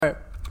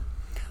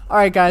All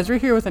right, guys, we're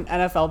here with an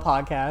NFL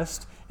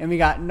podcast, and we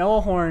got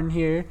Noah Horn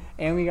here,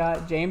 and we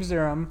got James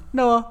Durham.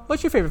 Noah,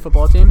 what's your favorite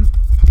football team?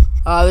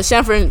 The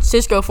San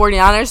Francisco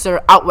 49ers.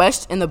 They're out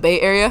west in the Bay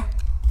Area.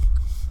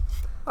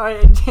 All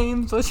right, and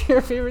James, what's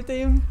your favorite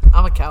team?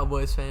 I'm a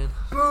Cowboys fan.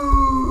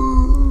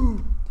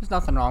 Boo! There's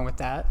nothing wrong with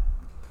that.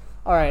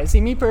 All right,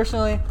 see, me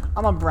personally,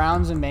 I'm a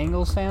Browns and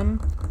Bengals fan.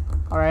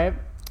 All right,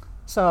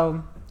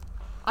 so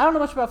I don't know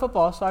much about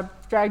football, so I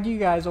dragged you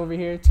guys over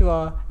here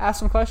to ask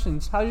some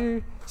questions. How's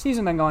your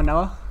season been going,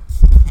 Noah?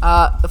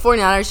 The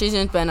 49ers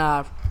season's been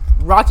a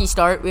rocky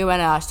start. We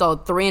went still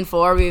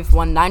 3-4. We've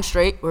won 9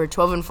 straight. We're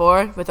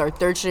 12-4 with our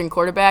third-string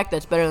quarterback.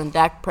 That's better than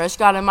Dak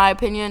Prescott, in my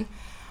opinion.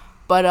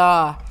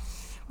 But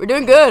we're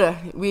doing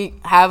good. We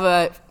have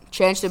a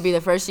chance to be the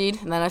first seed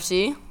in the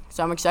NFC,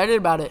 so I'm excited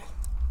about it.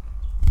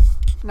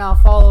 Now,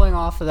 following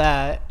off of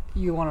that,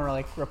 you want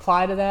to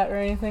reply to that or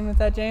anything with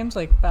that, James?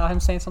 Like about him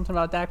saying something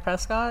about Dak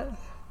Prescott?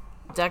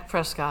 Dak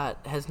Prescott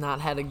has not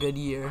had a good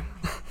year.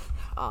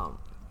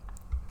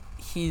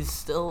 He's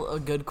still a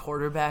good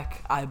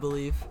quarterback, I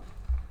believe,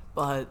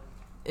 but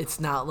it's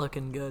not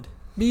looking good.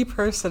 Me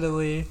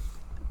personally,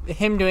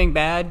 him doing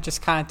bad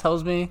just kind of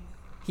tells me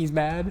he's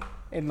bad,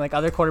 and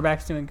other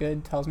quarterbacks doing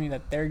good tells me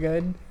that they're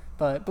good.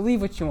 But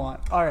believe what you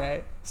want. All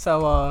right,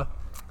 so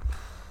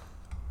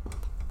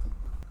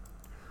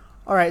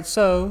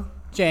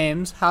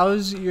James,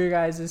 how's your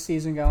guys'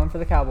 season going for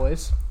the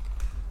Cowboys?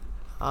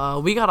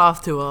 We got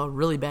off to a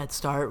really bad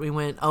start. We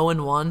went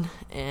 0-1,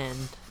 and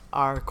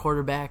our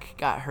quarterback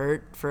got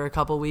hurt for a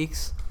couple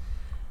weeks.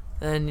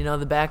 Then,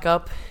 the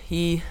backup,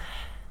 he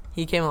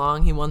came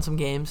along. He won some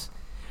games.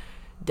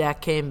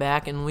 Dak came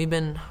back, and we've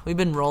been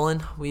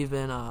rolling.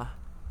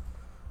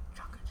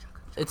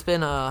 It's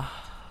been a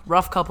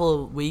rough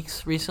couple of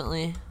weeks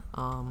recently.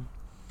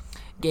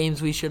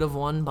 Games we should have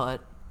won,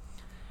 but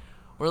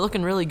we're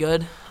looking really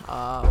good.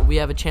 We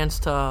have a chance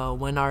to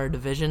win our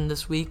division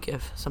this week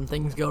if some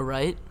things go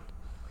right.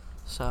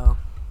 So,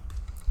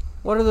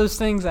 what are those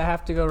things that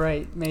have to go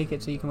right, make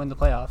it so you can win the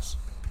playoffs?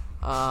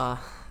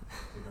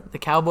 The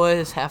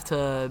Cowboys have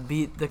to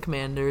beat the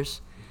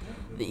Commanders.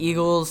 The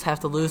Eagles have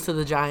to lose to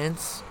the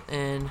Giants,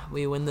 and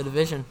we win the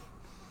division.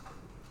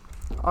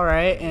 All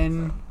right,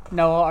 and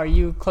Noah, are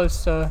you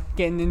close to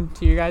getting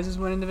into your guys'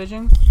 winning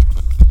division?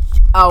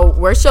 Oh,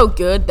 we're so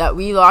good that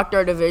we locked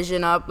our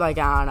division up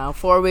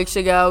 4 weeks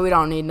ago. We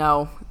don't need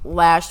no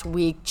last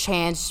week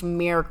chance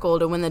miracle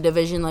to win the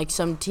division like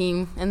some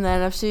team in the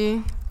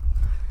NFC.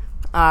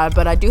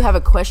 But I do have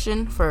a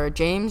question for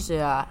James.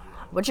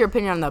 What's your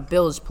opinion on the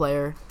Bills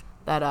player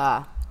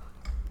that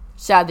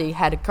sadly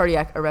had a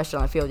cardiac arrest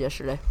on the field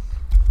yesterday?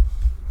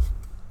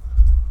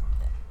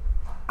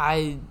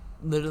 I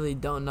literally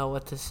don't know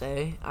what to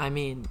say. I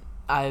mean,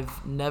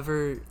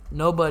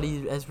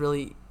 nobody has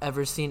really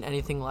ever seen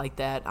anything like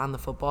that on the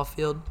football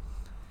field.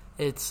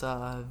 It's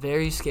a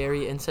very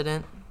scary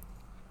incident.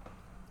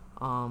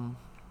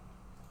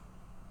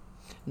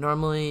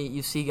 Normally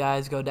you see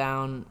guys go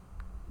down,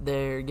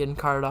 they're getting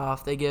carted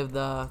off, they give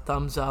the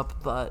thumbs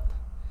up, but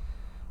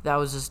that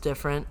was just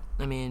different.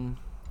 I mean,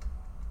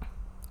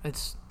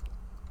 it's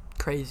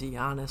crazy,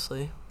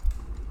 honestly.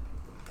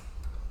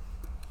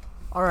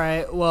 All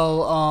right,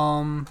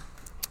 well,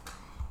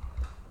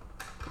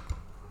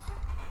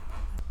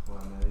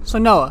 so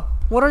Noah,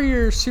 what are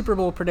your Super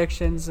Bowl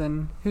predictions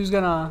and who's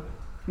going to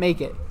make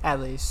it, at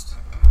least?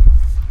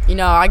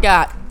 I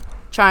got,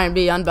 trying to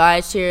be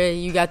unbiased here,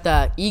 you got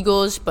the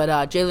Eagles, but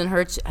Jalen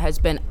Hurts has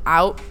been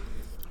out.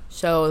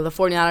 So the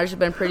 49ers have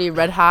been pretty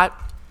red hot.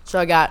 So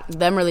I got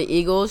them or the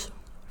Eagles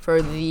for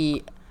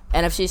the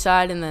NFC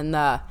side. And then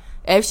the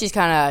AFC's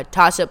kind of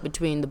toss-up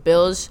between the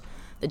Bills,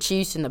 the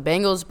Chiefs, and the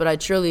Bengals. But I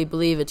truly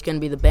believe it's going to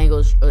be the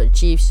Bengals or the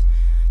Chiefs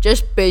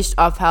just based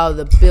off how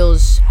the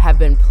Bills have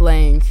been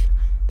playing.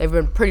 They've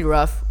been pretty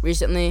rough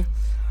recently.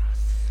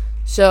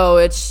 So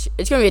it's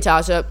going to be a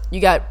toss-up. You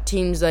got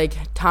teams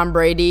like Tom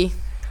Brady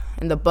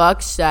and the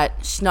Bucs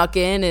that snuck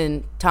in.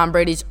 And Tom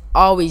Brady's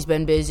always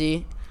been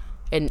busy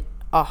and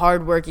a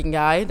hard-working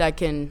guy that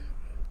can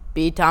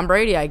beat Tom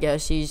Brady, I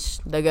guess.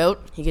 He's the GOAT.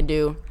 He can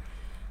do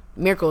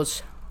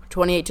miracles.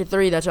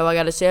 28-3, that's all I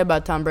got to say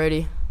about Tom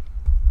Brady.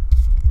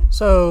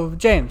 So,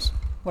 James,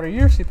 what are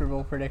your Super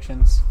Bowl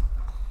predictions?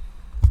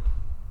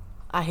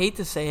 I hate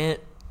to say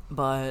it,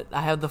 but I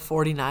have the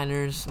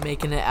 49ers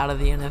making it out of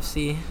the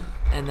NFC,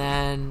 and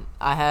then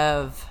I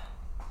have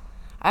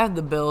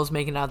the Bills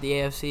making it out the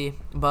AFC,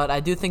 but I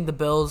do think the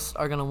Bills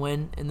are going to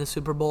win in the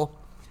Super Bowl.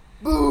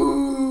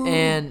 Boo!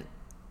 And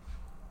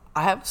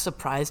I have a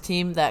surprise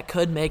team that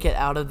could make it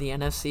out of the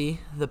NFC,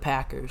 the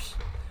Packers.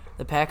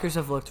 The Packers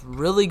have looked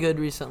really good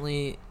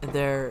recently.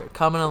 They're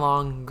coming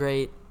along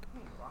great.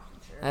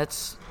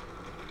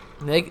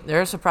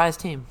 They're a surprise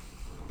team.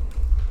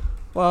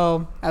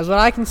 Well, as what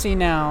I can see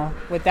now,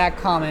 with that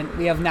comment,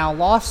 we have now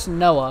lost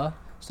Noah.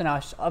 So now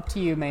it's up to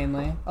you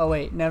mainly. Oh,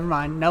 wait, never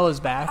mind.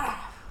 Noah's back.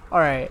 All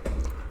right.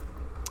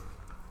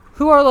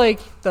 Who are,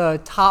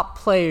 the top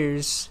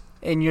players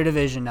in your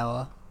division,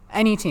 Noah?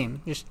 Any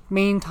team. Just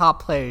main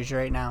top players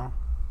right now.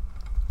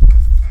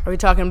 Are we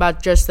talking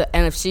about just the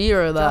NFC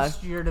or the?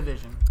 Just your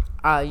division.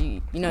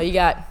 You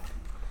got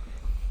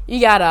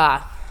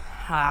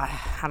I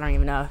don't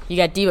even know. You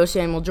got Deebo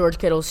Samuel, George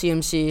Kittle,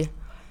 CMC,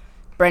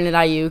 Brandon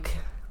Ayuk.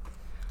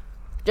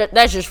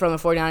 That's just from the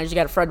 49ers. You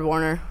got Fred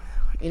Warner.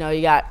 You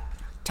got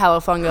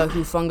Talafunga,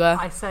 Hufunga.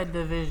 I said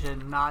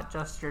division, not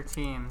just your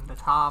team. The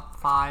top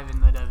 5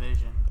 in the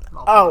division.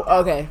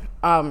 Okay.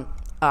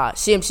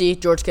 CMC,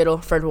 George Kittle,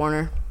 Fred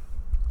Warner.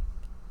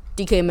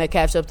 DK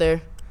Metcalf's up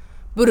there.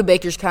 Buda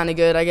Baker's kind of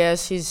good, I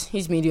guess.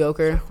 He's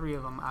mediocre. So 3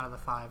 of them out of the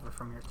 5 are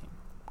from your team.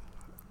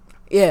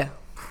 Yeah.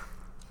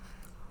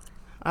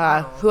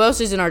 Who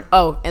else is in our?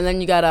 Oh, and then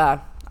you got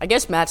I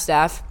guess Matt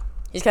Staff.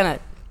 He's kind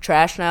of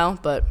trash now,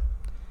 but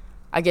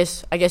I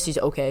guess he's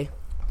okay.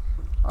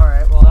 All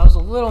right. Well, that was a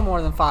little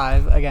more than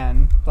 5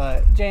 again.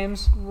 But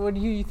James, what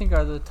do you think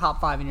are the top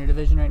 5 in your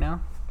division right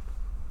now?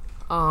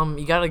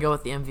 You got to go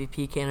with the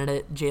MVP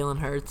candidate, Jalen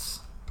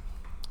Hurts.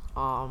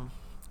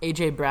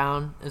 AJ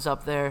Brown is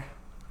up there.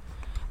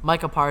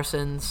 Micah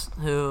Parsons,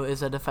 who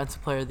is a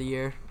Defensive Player of the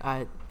Year.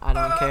 I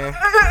don't care.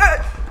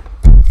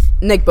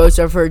 Nick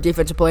Bosa for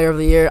Defensive Player of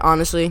the Year.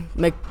 Honestly,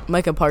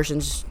 Micah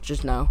Parsons,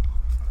 just no.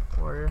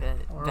 Okay,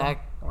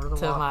 back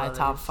to my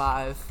top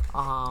 5.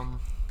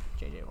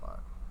 J.J. Watt.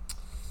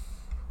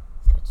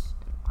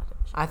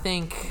 I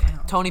think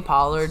Tony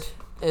Pollard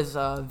is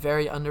a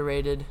very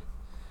underrated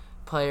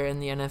player in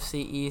the NFC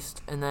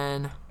East. And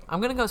then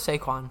I'm going to go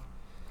Saquon.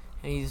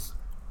 He's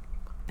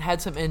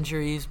had some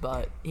injuries,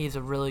 but he's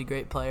a really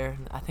great player.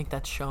 I think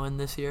that's showing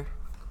this year.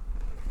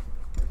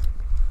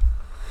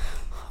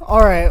 All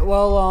right.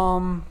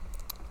 Well,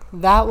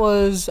 that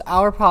was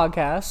our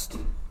podcast.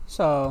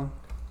 So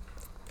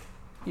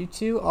you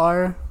two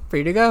are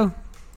free to go.